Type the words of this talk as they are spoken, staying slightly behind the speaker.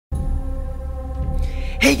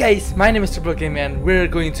Hey guys, my name is DrewPleGaming and we're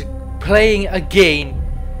going to playing again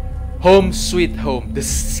Home Sweet Home, the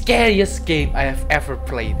scariest game I have ever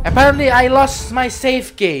played. Apparently I lost my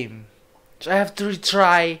save game, so I have to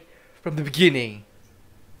retry from the beginning.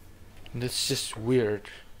 And that's just weird.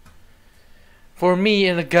 For me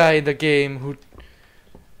and a guy in the game who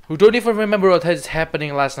don't even remember what was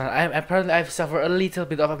happening last night, apparently I've suffered a little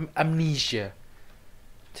bit of amnesia.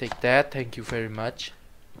 Take that, thank you very much.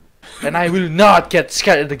 And I will not get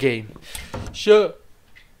scared in the game. Sure.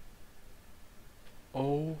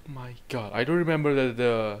 Oh my god, I don't remember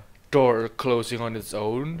the door closing on its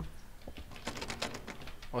own.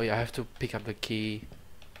 Oh yeah, I have to pick up the key.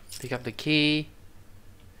 Pick up the key.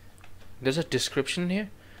 There's a description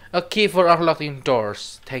here. A key for unlocking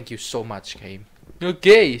doors. Thank you so much, game.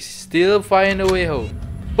 Okay, still find a way home.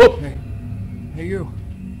 Oh! Hey you.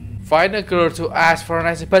 Find a girl to ask for an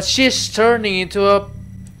answer, but she's turning into a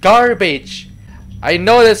garbage. I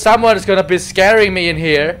know that someone is gonna be scaring me in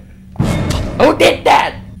here. Who did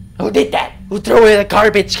that? Who did that? Who threw away the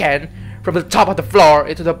garbage can from the top of the floor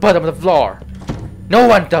into the bottom of the floor? No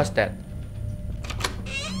one does that.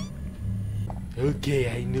 Okay,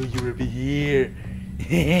 I knew you would be here.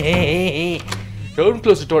 Don't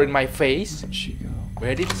close the door in my face. Where'd she go?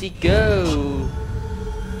 Where did she go?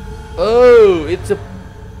 Oh, it's a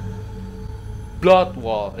blood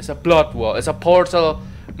wall. It's a blood wall. It's a portal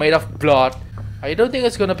made of blood. I don't think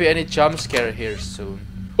it's gonna be any jump scare here soon.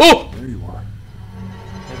 Oh! There you are.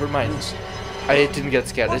 Never mind. I didn't get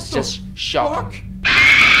scared. It's just shock.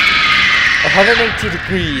 180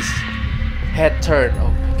 degrees. Head turn. Oh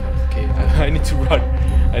my god. Okay, I need to run.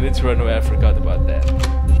 I need to run away. I forgot about that.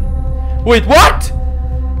 Wait, what?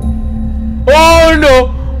 Oh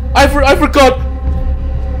no! I forgot.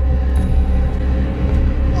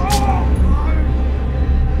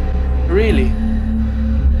 Really?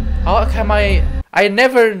 How come I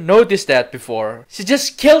never noticed that before. She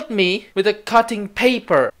just killed me with a cutting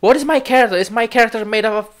paper. What is my character? Is my character made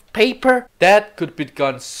up of paper? That could be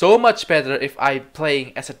gone so much better if I'm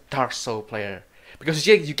playing as a Dark Souls player. Because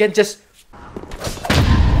you can just...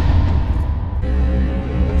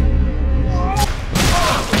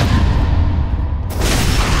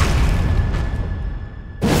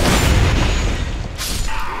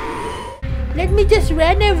 Let me just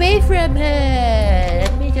run away from her.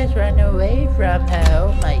 Let me just run away from her.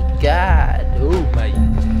 Oh my god. Oh my...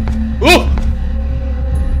 Oh!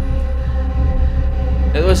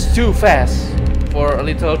 That was too fast for a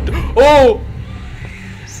little... Oh!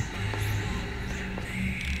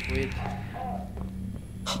 Wait.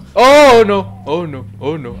 Oh no! Oh no!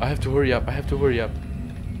 Oh no! I have to hurry up. I have to hurry up.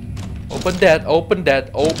 Open that! Open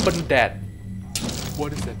that! Open that!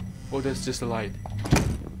 What is that? Oh, that's just a light.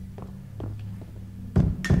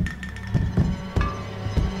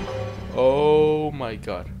 Oh my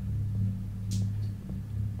god.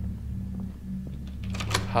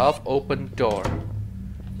 Half open door.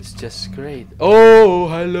 It's just great. Oh,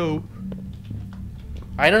 hello.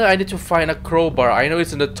 I know I need to find a crowbar. I know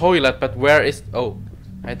it's in the toilet, but where is... Oh,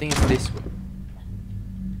 I think it's this way.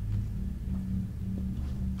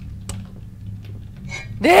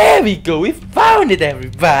 There we go. We found it,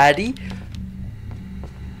 everybody.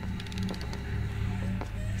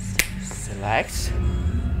 Select.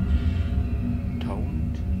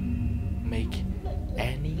 Make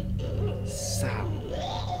any sound.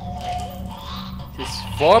 Just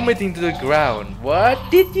vomiting to the ground. What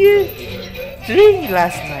did you drink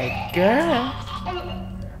last night, girl?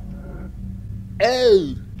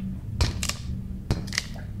 Oh!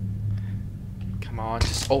 Come on,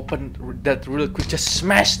 just open that real quick. Just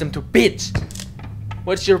smash them to bits.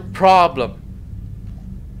 What's your problem?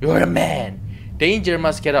 You're a man. Danger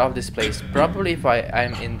must get out of this place. Probably if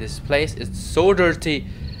I'm in this place, it's so dirty.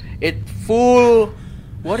 It full...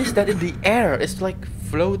 What is that in the air? It's like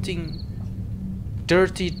floating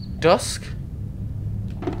dirty dusk.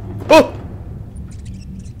 Oh!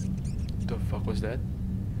 The fuck was that?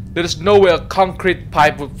 There is no way a concrete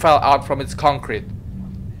pipe would fall out from its concrete.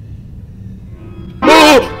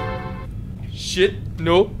 Oh! Shit.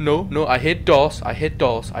 No, no, no. I hate dolls. I hate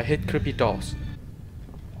dolls. I hate creepy dolls.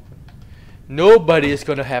 Nobody is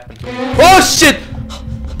gonna happen to me. Oh shit!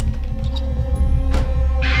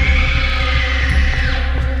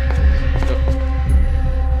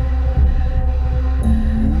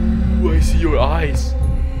 Your eyes.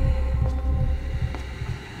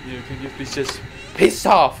 Can you please just piss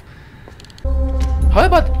off? How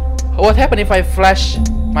about what happened if I flash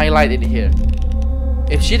my light in here?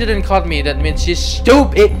 If she didn't call me, that means she's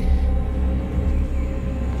stupid.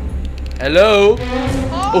 Hello?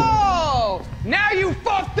 Oh! Now you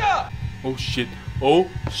fucked up! Oh shit. Oh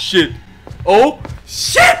shit. Oh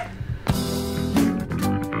shit!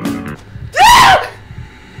 Ah!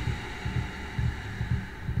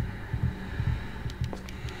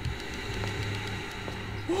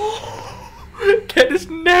 That has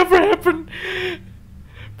never happened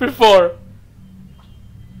before.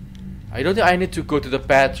 I don't think I need to go to the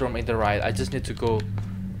bathroom in the right. I just need to go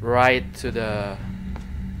right to the...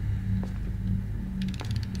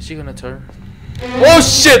 Is she gonna turn? Oh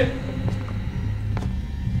shit!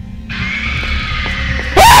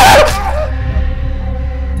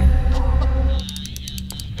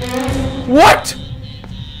 What?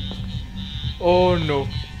 Oh no.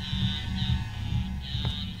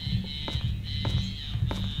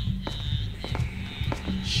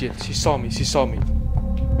 Shit, she saw me, she saw me.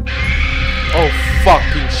 Oh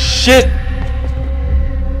fucking shit!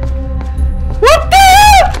 What the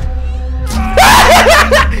hell?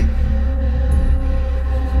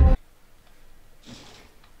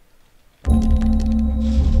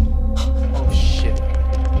 Oh shit.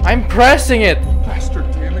 I'm pressing it!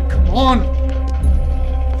 Bastard, damn it, come on!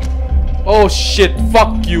 Oh shit,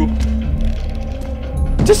 fuck you.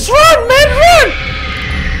 Just run, man, run!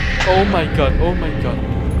 Oh my god, oh my god.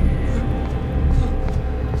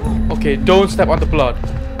 Okay, don't step on the blood.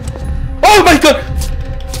 Oh my god!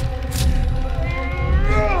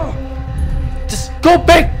 Just go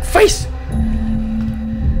back, face!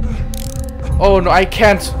 Oh no, I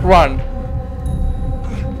can't run.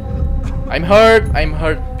 I'm hurt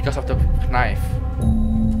because of the knife.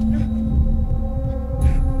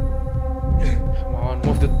 Come on,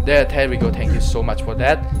 move there we go, thank you so much for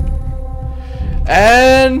that.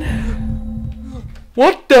 And...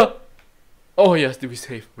 What the... Oh yes, we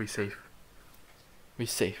save.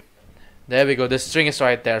 There we go, the string is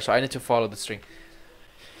right there, so I need to follow the string.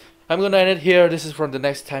 I'm gonna end it here. This is from the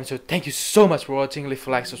next time, so thank you so much for watching. Leave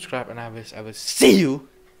a like, subscribe, and I will see you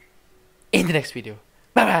in the next video.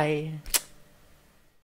 Bye bye.